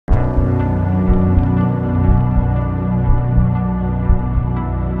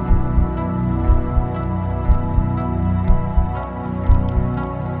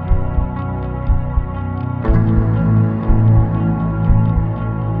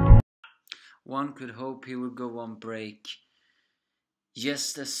One could hope he would go on break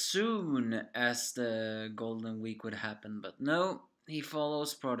just as soon as the Golden Week would happen, but no, he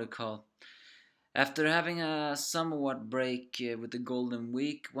follows protocol. After having a somewhat break with the Golden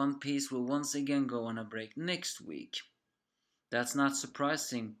Week, One Piece will once again go on a break next week. That's not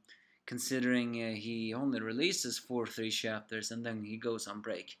surprising, considering he only releases 3 chapters and then he goes on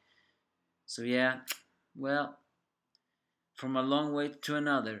break. So yeah, well, from a long way to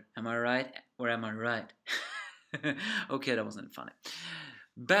another, am I right or am I right? Okay, that wasn't funny.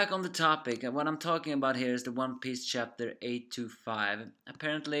 Back on the topic, what I'm talking about here is the One Piece chapter 825.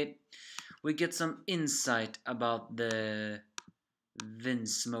 Apparently, we get some insight about the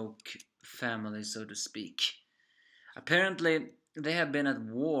Vinsmoke family, so to speak. Apparently, they have been at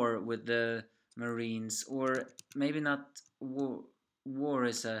war with the Marines, or maybe not war. War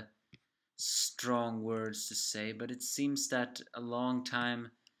is a strong words to say, but it seems that a long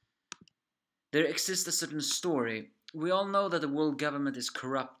time there exists a certain story. We all know that the world government is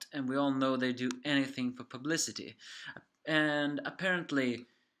corrupt, and we all know they do anything for publicity. And apparently,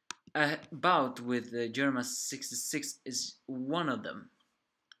 a bout with Germa 66 is one of them.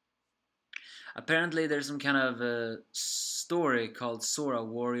 Apparently, there's some kind of story called Sora,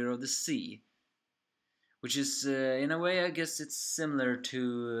 Warrior of the Sea, which is, in a way, I guess it's similar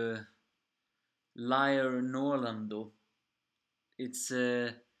to Liar Norlando. It's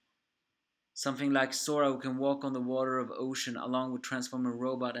something like Sora who can walk on the water of ocean along with Transformer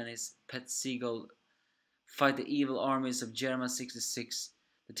Robot and his pet seagull fight the evil armies of Germa 66,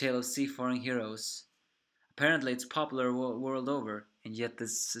 the tale of seafaring heroes. Apparently it's popular world over, and yet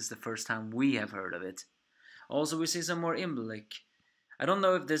this is the first time we have heard of it. Also we see some more Imblick. I don't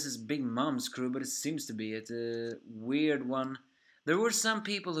know if this is Big Mom's crew, but it seems to be. It's a weird one. There were some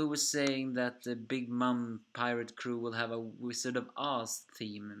people who were saying that the Big Mom pirate crew will have a Wizard of Oz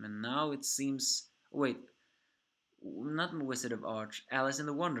theme, and now it seems... Wait, not Wizard of Oz, Alice in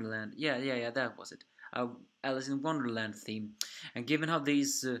the Wonderland. Yeah, that was it. Alice in Wonderland theme. And given how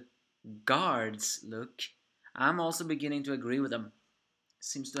these guards look, I'm also beginning to agree with them.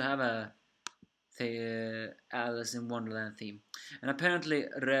 Seems to have a Alice in Wonderland theme. And apparently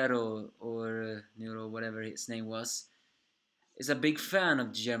Rero, or Nero, whatever his name was, is a big fan of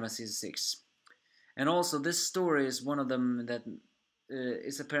Germa Season 6. And also this story is one of them that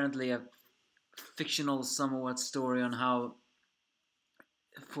is apparently a fictional somewhat story on how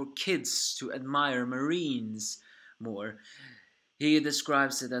for kids to admire Marines more. He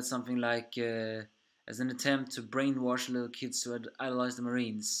describes it as something like as an attempt to brainwash little kids to idolize the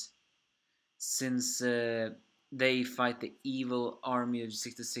Marines, since they fight the evil army of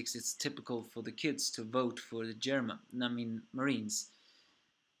 66. It's typical for the kids to vote for the Marines.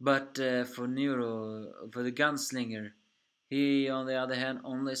 But for Nero, for the gunslinger, he on the other hand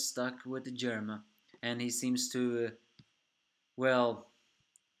only stuck with the Germa, and he seems to, well,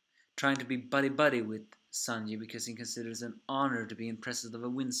 trying to be buddy-buddy with Sanji because he considers it an honor to be in presence of a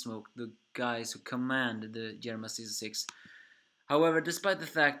Windsmoke, the guys who command the Germa Season 6. However, despite the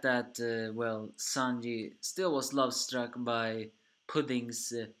fact that, Sanji still was love-struck by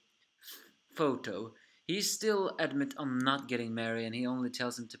Pudding's photo, he still admits on not getting married and he only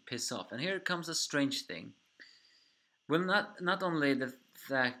tells him to piss off. And here comes a strange thing. Well, not only the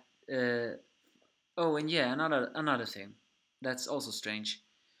fact... another thing that's also strange.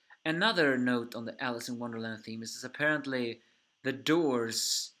 Another note on the Alice in Wonderland theme is apparently the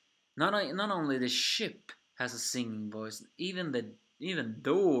doors. Not only the ship has a singing voice, even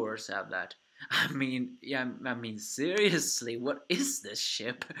doors have that. I mean, seriously, what is this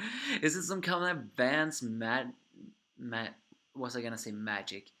ship? Is it some kind of advanced what's I gonna say,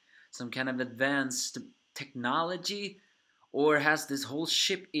 magic? Some kind of advanced technology? Or has this whole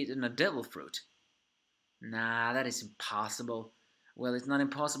ship eaten a devil fruit? Nah, that is impossible. Well, it's not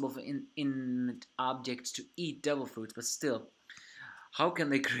impossible for inanimate objects to eat devil fruits, but still, how can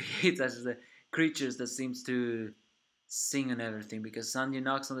they create such creatures that seems to sing and everything? Because Sanji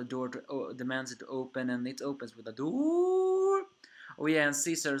knocks on the door to demands it to open, and it opens with a door. Oh yeah, and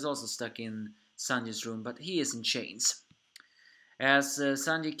Caesar is also stuck in Sanji's room, but he is in chains. As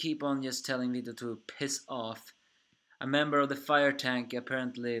Sanji keep on just telling Vito to piss off, a member of the fire tank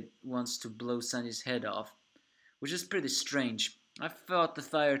apparently wants to blow Sanji's head off, which is pretty strange. I thought the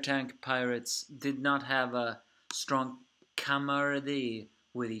fire tank pirates did not have a strong camaraderie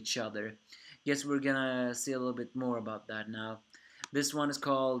with each other. Guess we're gonna see a little bit more about that now. This one is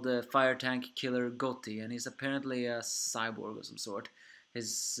called Fire Tank Killer Gotti, and he's apparently a cyborg of some sort.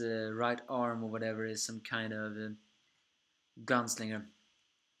 His right arm or whatever is some kind of gunslinger.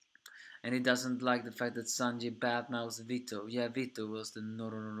 And he doesn't like the fact that Sanji badmouths Vito. Yeah, Vito was the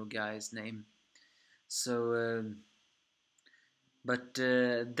Nororo guy's name. So, but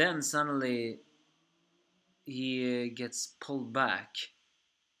then suddenly he gets pulled back.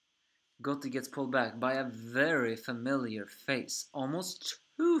 Gotti gets pulled back by a very familiar face, almost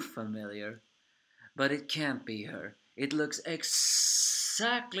too familiar. But it can't be her. It looks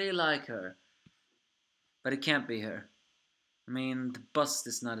exactly like her. But it can't be her. I mean, the bust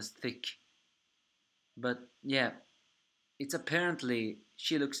is not as thick. But yeah, it's apparently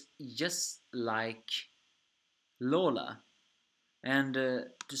she looks just like Lola. And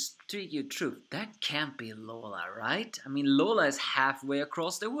to speak you truth, that can't be Lola, right? I mean, Lola is halfway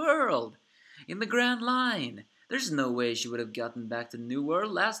across the world in the Grand Line. There's no way she would have gotten back to the New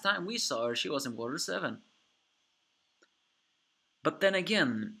World. Last time we saw her, she was in Water 7. But then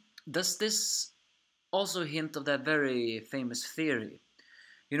again, does this also hint of that very famous theory?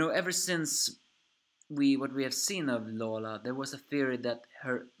 You know, ever since what we have seen of Lola, there was a theory that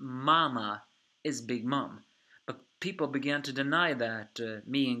her mama is Big Mom. But people began to deny that,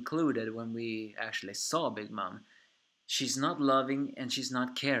 me included, when we actually saw Big Mom. She's not loving and she's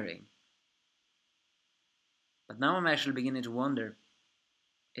not caring. But now I'm actually beginning to wonder,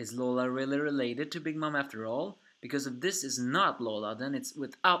 is Lola really related to Big Mom after all? Because if this is not Lola, then it's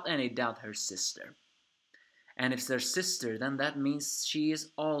without any doubt her sister. And if it's their sister, then that means she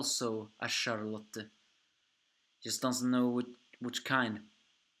is also a Charlotte. Just doesn't know which kind.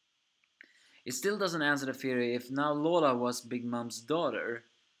 It still doesn't answer the theory if now Lola was Big Mom's daughter,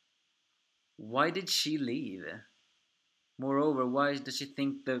 why did she leave? Moreover, why does she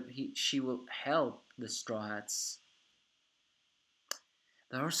think that she will help the Straw Hats?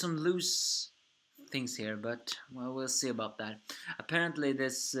 There are some loose things here, but well, we'll see about that. Apparently,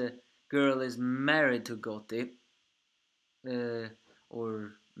 this girl is married to Gotti, uh,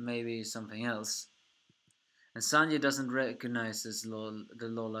 or maybe something else. And Sanjay doesn't recognize the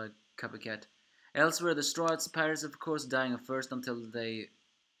Lola copycat. Elsewhere, the Straw Hats pirates, of course, dying of thirst until they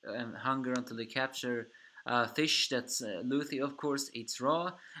hunger until they capture fish that's Luffy, of course, eats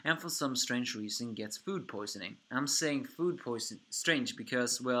raw, and for some strange reason gets food poisoning. I'm saying food poison strange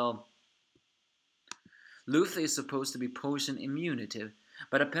because, well, Luffy is supposed to be poison immunitive,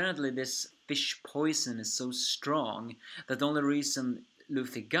 but apparently this fish poison is so strong that the only reason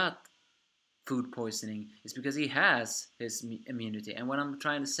Luffy got food poisoning is because he has his immunity. And what I'm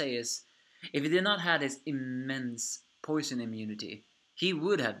trying to say is, if he did not have his immense poison immunity, he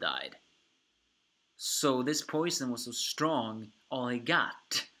would have died. So this poison was so strong, all he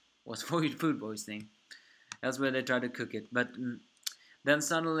got was food poisoning. That's where they tried to cook it. But then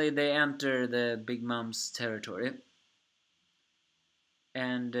suddenly they enter the Big Mom's territory,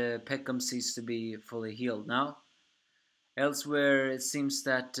 and Peckham seems to be fully healed now. Elsewhere, it seems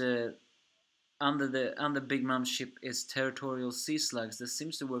that under Big Mom's ship is territorial sea slugs that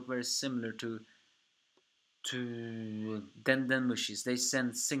seems to work very similar to Dendemushis. They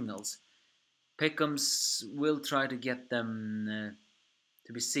send signals. Peckhams will try to get them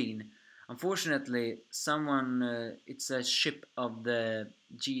to be seen. Unfortunately, it's a ship of the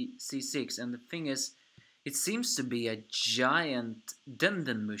GC6, and the thing is, it seems to be a giant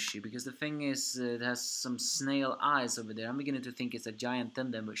Dendemushi, because the thing is, it has some snail eyes over there. I'm beginning to think it's a giant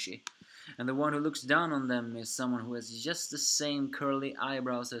Dendemushi. And the one who looks down on them is someone who has just the same curly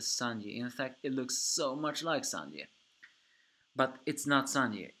eyebrows as Sanji. In fact, it looks so much like Sanji. But it's not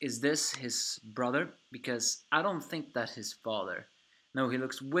Sanji. Is this his brother? Because I don't think that's his father. No, he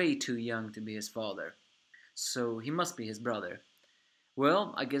looks way too young to be his father. So he must be his brother.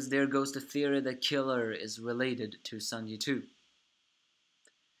 Well, I guess there goes the theory that Killer is related to Sanji too.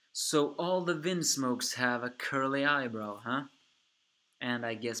 So all the Windsmokes have a curly eyebrow, huh? And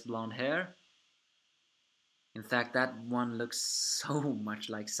I guess blonde hair? In fact, that one looks so much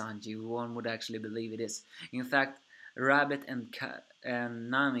like Sanji, one would actually believe it is. In fact, Rabbit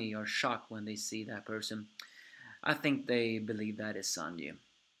and Nami are shocked when they see that person. I think they believe that is Sanji.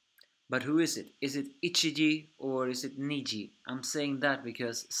 But who is it? Is it Ichiji or is it Niji? I'm saying that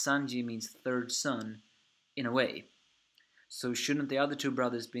because Sanji means third son, in a way. So shouldn't the other two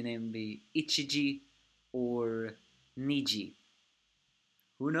brothers be named Ichiji or Niji?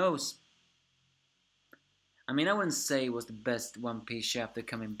 Who knows? I mean, I wouldn't say it was the best One Piece chapter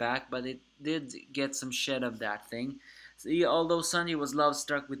coming back, but it did get some shed of that thing. See, although Sanji was love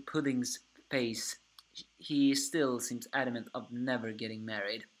struck with Pudding's face, he still seems adamant of never getting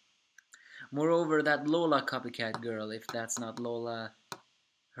married. Moreover, that Lola copycat girl, if that's not Lola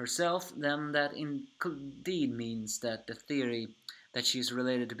herself, then that indeed means that the theory that she's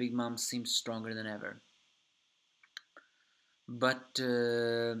related to Big Mom seems stronger than ever. But,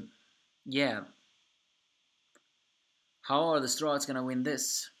 yeah. How are the Straws gonna win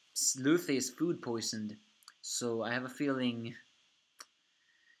this? Luffy is food poisoned, so I have a feeling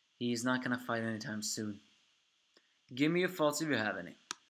he's not gonna fight anytime soon. Give me your thoughts if you have any.